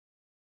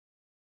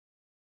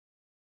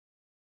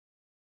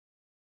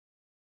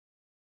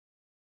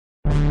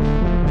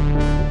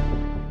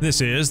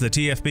This is the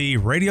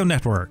TFB Radio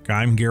Network.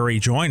 I'm Gary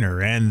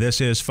Joyner, and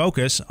this is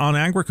Focus on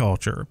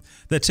Agriculture.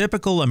 The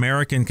typical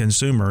American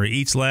consumer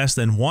eats less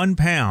than 1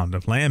 pound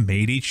of lamb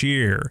meat each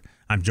year.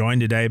 I'm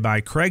joined today by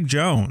Craig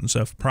Jones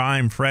of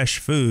Prime Fresh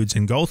Foods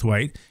in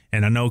Goldthwaite,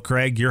 and I know,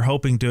 Craig, you're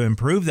hoping to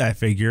improve that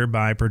figure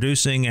by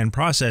producing and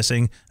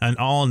processing an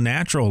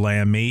all-natural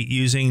lamb meat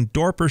using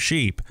Dorper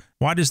sheep.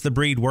 Why does the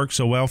breed work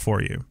so well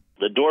for you?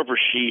 The Dorper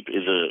sheep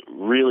is a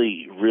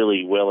really,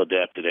 really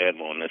well-adapted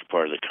animal in this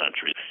part of the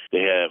country.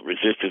 They have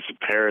resistance to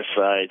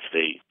parasites.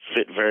 They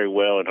fit very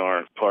well in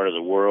our part of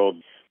the world.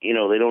 You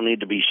know, they don't need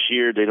to be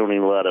sheared. They don't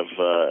need a lot of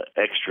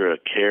extra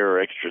care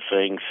or extra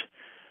things.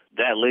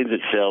 That lends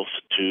itself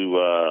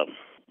to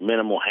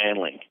minimal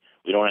handling.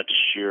 We don't have to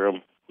shear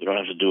them. We don't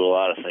have to do a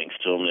lot of things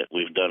to them that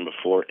we've done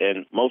before.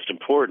 And most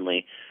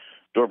importantly,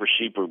 Dorper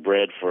sheep are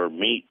bred for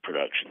meat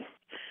production.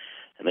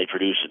 And they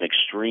produce an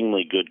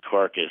extremely good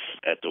carcass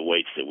at the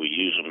weights that we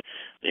use them.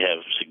 They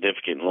have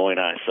significant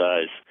loin-eye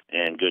size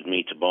and good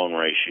meat-to-bone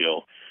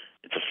ratio.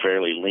 It's a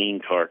fairly lean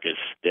carcass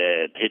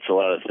that hits a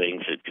lot of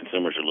things that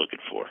consumers are looking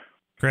for.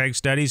 Craig,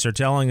 studies are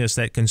telling us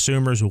that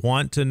consumers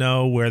want to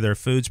know where their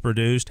food's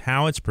produced,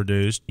 how it's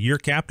produced. You're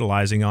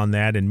capitalizing on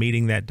that and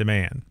meeting that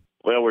demand.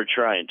 Well, we're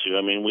trying to.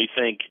 I mean, we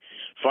think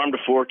farm to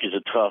fork is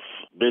a tough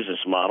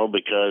business model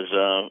because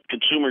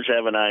consumers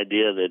have an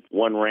idea that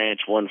one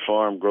ranch, one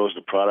farm grows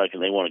the product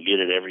and they want to get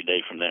it every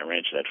day from that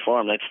ranch, that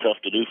farm. That's tough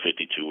to do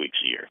 52 weeks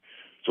a year.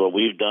 So what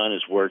we've done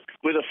is work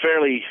with a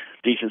fairly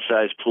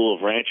decent-sized pool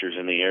of ranchers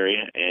in the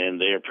area,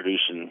 and they are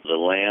producing the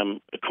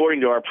lamb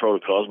according to our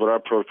protocols, but our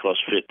protocols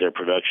fit their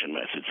production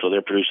method. So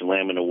they're producing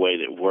lamb in a way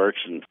that works,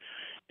 and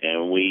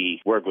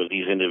we work with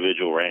these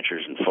individual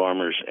ranchers and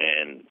farmers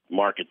and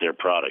market their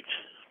product.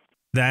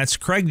 That's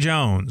Craig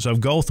Jones of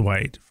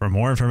Goldthwaite. For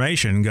more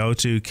information, go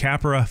to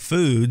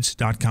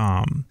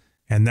caprafoods.com.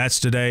 And that's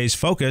today's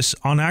Focus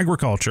on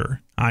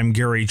Agriculture. I'm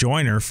Gary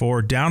Joyner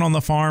for Down on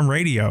the Farm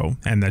Radio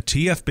and the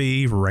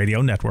TFB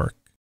Radio Network.